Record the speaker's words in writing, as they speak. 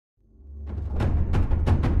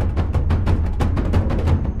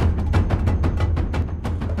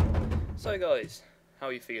guys, how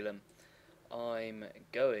are you feeling? I'm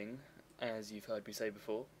going, as you've heard me say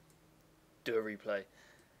before, do a replay.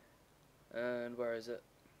 And where is it?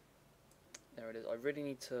 There it is. I really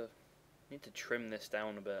need to trim this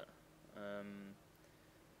down a bit.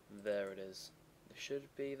 There it is. This should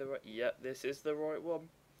be the right. Yep, this is the right one.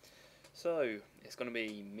 So it's gonna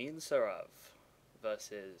be me and Surav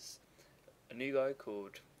versus a new guy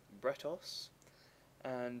called Bretos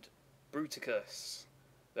and Brooticus.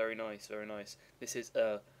 Very nice, very nice. This is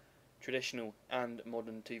a traditional and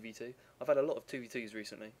modern 2v2. I've had a lot of 2v2s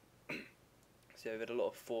recently. So I've had a lot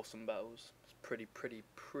of foursome battles. It's pretty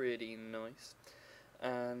nice.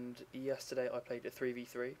 And yesterday I played a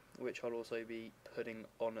 3v3, which I'll also be putting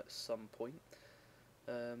on at some point.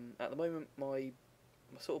 At the moment my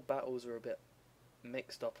sort of battles are a bit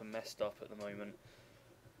mixed up and messed up at the moment.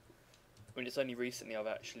 I mean, it's only recently I've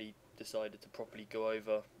actually decided to properly go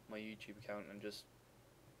over my YouTube account and just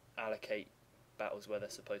allocate battles where they're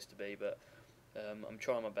supposed to be, but I'm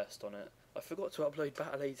trying my best on it. I forgot to upload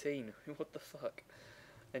Battle 18, what the fuck.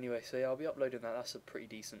 Anyway, so yeah, I'll be uploading that. That's a pretty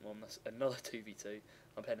decent one. That's another 2v2.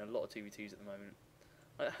 I'm playing a lot of 2v2s at the moment.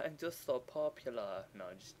 I'm just so popular. No,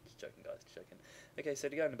 just joking guys, just joking. Okay, so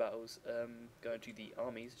to go into battles, going to the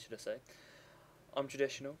armies, should I say. I'm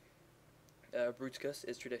traditional, Brooticus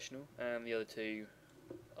is traditional, and the other two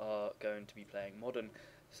are going to be playing modern.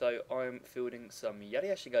 So I'm fielding some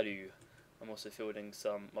Yariashigaru. I'm also fielding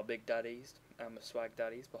some my big daddies and my swag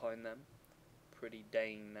daddies behind them. Pretty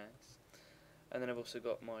dang nice. And then I've also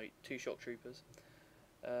got my two shock troopers.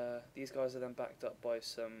 These guys are then backed up by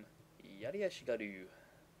some Yariashigaru.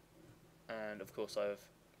 And of course I'm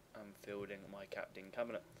fielding my captain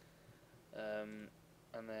cabinet. And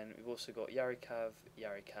then we've also got Yarikav,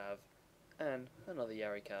 and another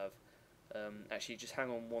Yarikav. Actually, just hang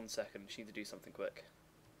on 1 second, just need to do something quick.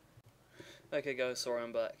 Okay guys, sorry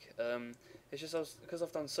I'm back. It's just because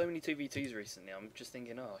I've done so many 2v2s recently, I'm just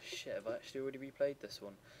thinking, oh shit, have I actually already replayed this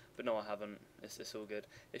one? But no, I haven't. It's all good.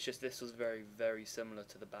 It's just this was very similar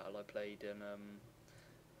to the battle I played in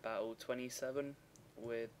Battle 27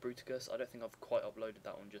 with Brooticus. I don't think I've quite uploaded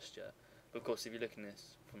that one just yet. But of course, if you're looking at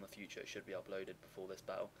this from the future, it should be uploaded before this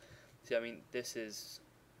battle. See, I mean, this is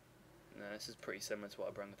pretty similar to what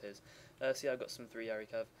I bring with his. See, I've got some 3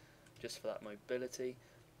 Yarikav just for that mobility.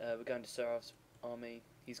 We're going to Surav's army.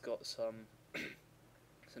 He's got some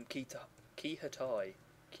Kihatai.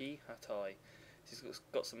 He's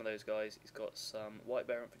got some of those guys. He's got some White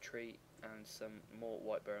Bear infantry and some more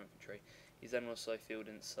White Bear infantry. He's then also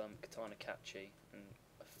fielding some Katana Kachi and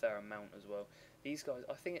a fair amount as well. These guys,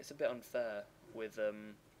 I think it's a bit unfair with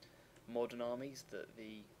modern armies that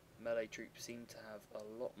the melee troops seem to have a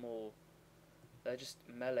lot more.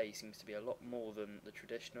 Melee seems to be a lot more than the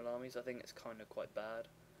traditional armies. I think it's kind of quite bad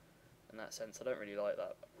in that sense. I don't really like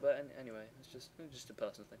that. But anyway, it's just a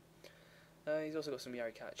personal thing. He's also got some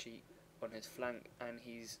Yarikachi on his flank, and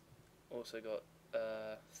he's also got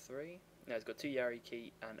 3. No, he's got 2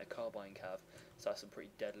 Yariki and a Carbine Cav. So that's a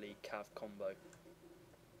pretty deadly Cav combo.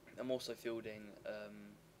 I'm also fielding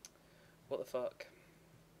what the fuck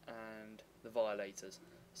and the Violators.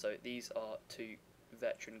 So these are 2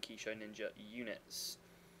 veteran Kisho Ninja units.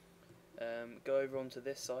 Go over onto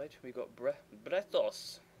this side. We've got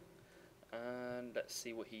Bretos, and let's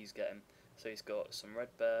see what he's getting. So he's got some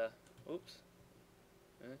Red Bear. Oops.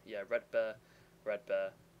 Yeah, Red Bear, Black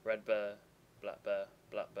Bear,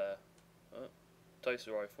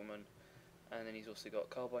 Toaster Rifleman, and then he's also got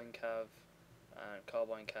Carbine Cav and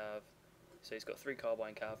Carbine Cav. So he's got 3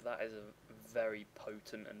 Carbine Cav. That is a very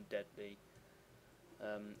potent and deadly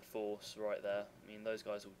force right there. I mean, those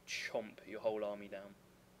guys will chomp your whole army down.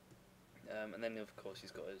 And then of course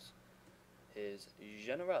he's got his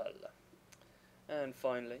General. And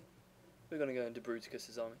finally, we're going to go into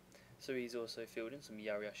Brooticus's army. So he's also fielding some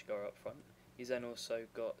Yariashigaru up front. He's then also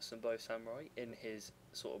got some bow samurai in his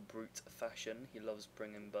sort of brute fashion. He loves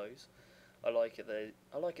bringing bows. I like it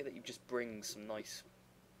that you just bring some nice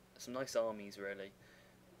armies, really.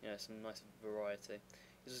 You know, some nice variety.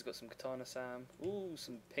 He's also got some Katana Sam. Ooh,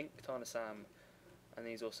 some pink Katana Sam. And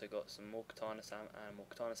he's also got some more Katana Sam and more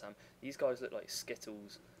Katana Sam. These guys look like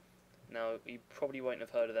Skittles. Now, you probably won't have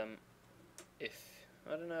heard of them if,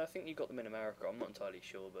 I don't know, I think you got them in America. I'm not entirely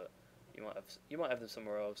sure, but you might have them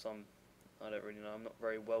somewhere else. I don't really know. I'm not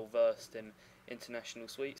very well versed in international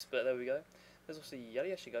sweets, but there we go. There's also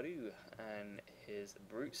Yariashigaru and his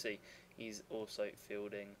Brutsi. He's also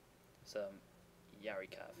fielding some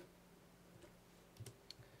Yarikav.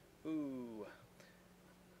 Ooh.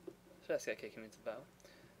 So let's get kicking into the battle.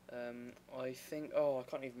 I think, I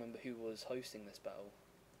can't even remember who was hosting this battle.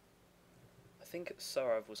 I think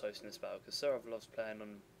Surav was hosting this battle because Surav loves playing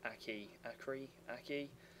on Aki.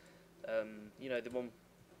 You know, the one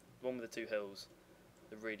with the two hills,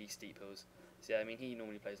 the really steep hills. So yeah, I mean he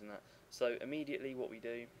normally plays on that. So immediately what we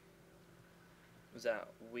do was that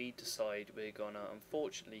we decide we're gonna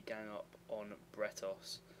unfortunately gang up on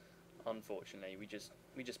Bretos. Unfortunately, we just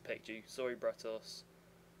picked you. Sorry, Bretos.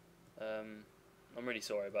 I'm really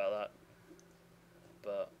sorry about that.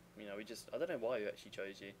 But you know, I don't know why we actually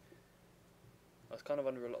chose you. I was kind of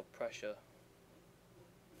under a lot of pressure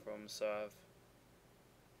from Surav.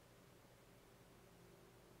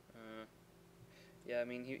 Yeah, I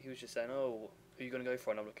mean, he was just saying, oh, who are you going to go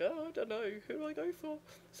for? And I'm like, oh, I don't know, who do I go for?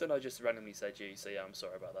 So then I just randomly said you, so yeah, I'm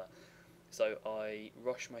sorry about that. So I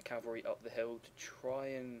rushed my cavalry up the hill to try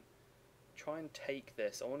and take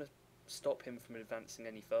this. I want to stop him from advancing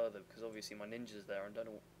any further, because obviously my ninjas there, and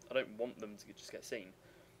I don't want them to just get seen.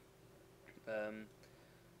 And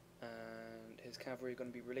his cavalry are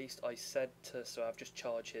going to be released. I said to Surav, just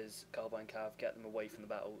charge his carbine cav, get them away from the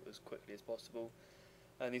battle as quickly as possible.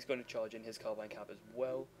 And he's going to charge in his carbine cav as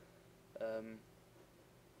well.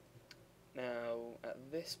 Now, at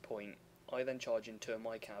this point, I then charge in two of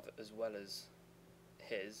my cav as well as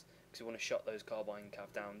his, because we want to shut those carbine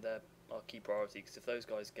cav down. They're our key priority, because if those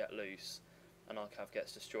guys get loose and our cav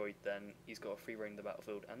gets destroyed, then he's got a free reign of the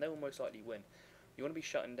battlefield, and they will most likely win. You want to be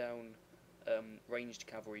shutting down ranged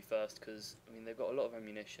cavalry first, because I mean they've got a lot of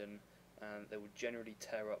ammunition, and they will generally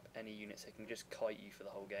tear up any units. They can just kite you for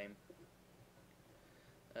the whole game.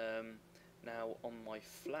 Now on my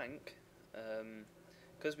flank,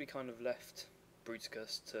 because we kind of left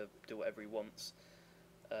Brooticus to do whatever he wants,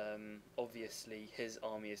 obviously his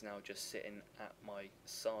army is now just sitting at my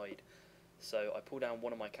side. So I pull down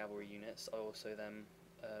one of my cavalry units. I also then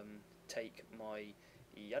take my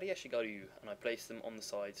Yari and I place them on the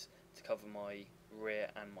sides to cover my rear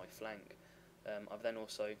and my flank. I've then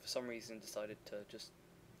also, for some reason, decided to just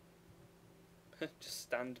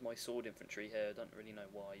stand my sword infantry here. I don't really know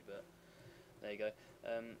why, but there you go.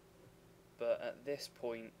 But at this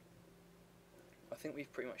point, I think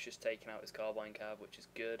we've pretty much just taken out his carbine cav, which is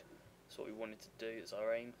good. That's what we wanted to do, it's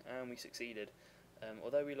our aim, and we succeeded.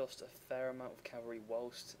 Although we lost a fair amount of cavalry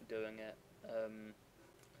whilst doing it,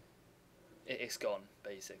 it's gone,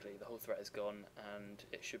 basically. The whole threat is gone, and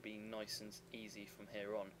it should be nice and easy from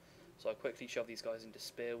here on. So I quickly shove these guys into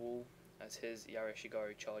spear wall as his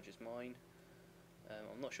Yareshigaru charges mine.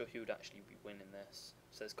 I'm not sure who would actually be winning this.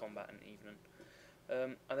 It says combat and evening.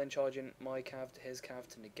 I then charge in my cav to his cav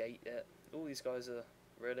to negate it. All these guys are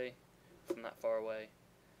really from that far away.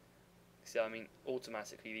 See, I mean,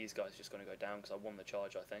 automatically these guys are just going to go down because I won the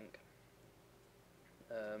charge, I think.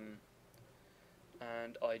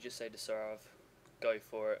 And I just say to Surav, go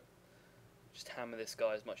for it. Just hammer this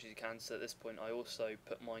guy as much as you can. So at this point I also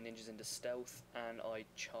put my ninjas into stealth and I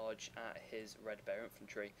charge at his Red Bear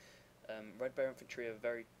Infantry. Red Bear Infantry are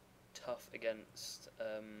very tough against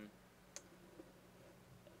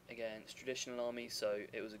traditional armies, so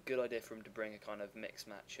it was a good idea for him to bring a kind of mixed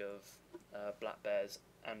match of Black Bears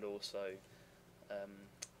and also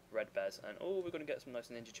Red Bears. And oh, we're going to get some nice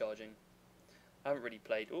ninja charging. I haven't really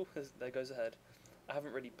played. Oh, there goes ahead. I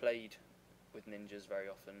haven't really played with ninjas very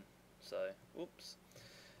often, so oops.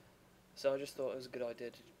 So I just thought it was a good idea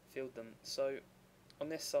to field them. So on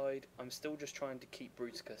this side, I'm still just trying to keep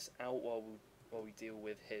Brooticus out while we deal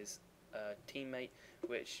with his teammate,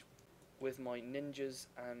 which, with my ninjas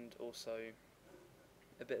and also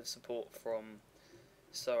a bit of support from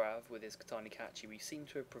Surav with his Katana Kachi, we seem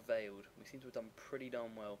to have prevailed. We seem to have done pretty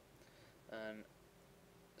darn well.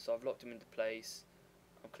 So I've locked him into place.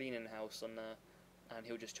 I'm cleaning house on there, and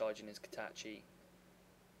he'll just charge in his Katachi.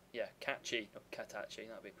 Yeah, Kachi, not Katachi.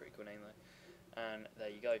 That'd be a pretty cool name though. And there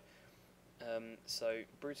you go. So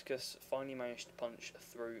Brooticus finally managed to punch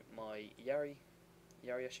through my Yari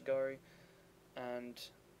Yashigaru, and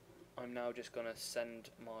I'm now just going to send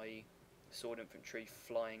my sword infantry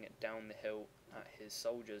flying down the hill at his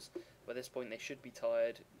soldiers. By this point they should be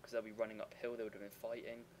tired because they'll be running uphill, they would have been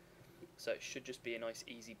fighting, so it should just be a nice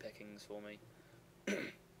easy pickings for me. For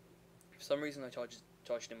some reason I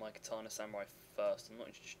charged in my Katana Samurai first. I'm not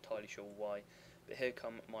entirely sure why, but here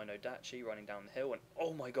come my Nodachi running down the hill, and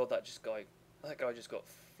oh my god, that guy just got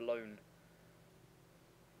flown.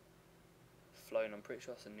 I'm pretty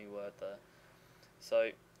sure that's a new word there.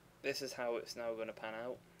 So this is how it's now going to pan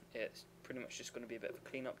out. It's pretty much just going to be a bit of a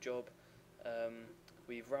clean-up job.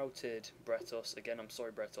 We've routed Bretos. Again, I'm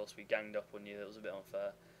sorry Bretos, we ganged up on you, that was a bit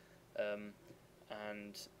unfair.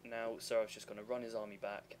 And now Surav's just going to run his army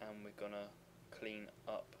back, and we're going to clean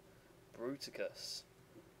up Brooticus.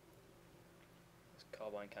 There's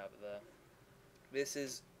carbine cav there. This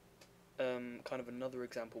is kind of another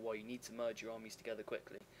example why you need to merge your armies together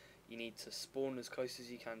quickly. You need to spawn as close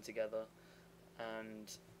as you can together,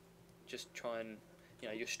 and just try and,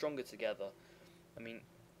 you're stronger together. I mean,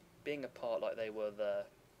 being apart like they were there,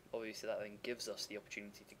 obviously that then gives us the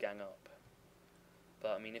opportunity to gang up.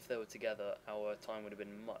 But I mean, if they were together, our time would have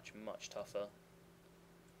been much, much tougher.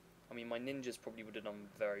 I mean, my ninjas probably would have done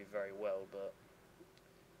very, very well,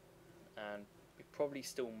 and we probably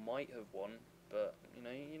still might have won, but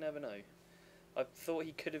you never know. I thought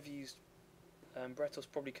he could have used, Bretos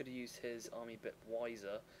probably could have used his army a bit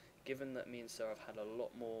wiser, given that me and Surav had a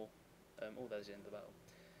lot more, all those in the battle.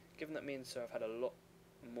 Given that me and Surav had a lot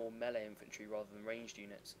more melee infantry rather than ranged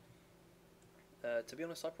units. To be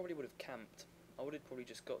honest, I probably would have camped. I would have probably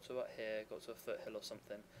just got to about here, got to a foothill or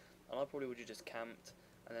something, and I probably would have just camped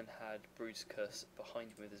and then had Brooticus behind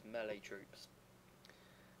me with his melee troops.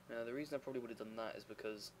 Now, the reason I probably would have done that is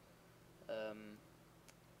because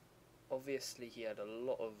obviously he had a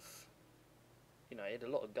lot of,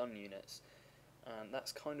 gun units, and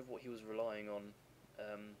that's kind of what he was relying on,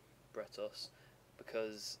 Bretos,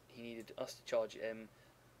 because he needed us to charge at him,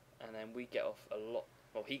 and then we get off a lot.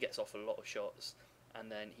 Well, he gets off a lot of shots, and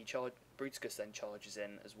then Brooticus then charges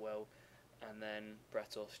in as well, and then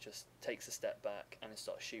Bretos just takes a step back and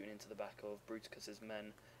starts shooting into the back of Brooticus's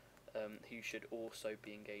men, who should also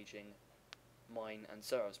be engaging mine and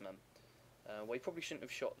Surav's men. Well, he probably shouldn't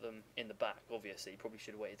have shot them in the back, obviously. He probably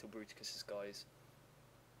should have waited till Brooticus's guys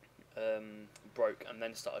broke and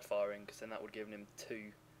then started firing, because then that would have given him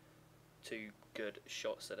two good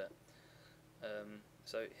shots at it.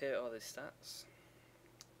 So here are the stats.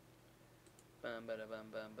 Bam, bam,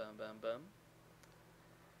 bam, bam, bam, bam, bam.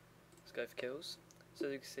 Let's go for kills. So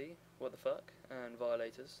you can see, what the fuck, and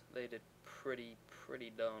Violators, they did pretty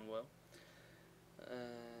darn well.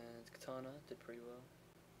 And Katana did pretty well.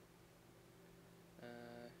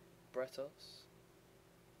 Bretos,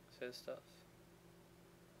 his stuff.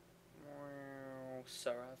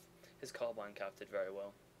 Surav, his carbine cav did very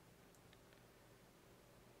well.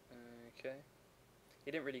 Okay.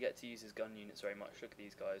 He didn't really get to use his gun units very much. Look at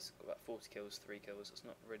these guys, got about 40 kills, 3 kills. It's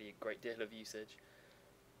not really a great deal of usage,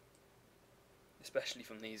 especially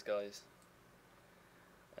from these guys.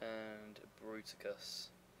 And Brooticus,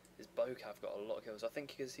 his bow cav got a lot of kills. I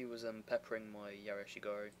think because he was peppering my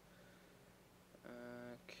Yaroshigaru.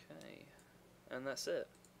 Okay, and that's it.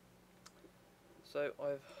 So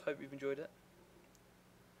I hope you've enjoyed it.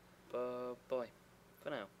 Bye for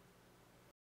now.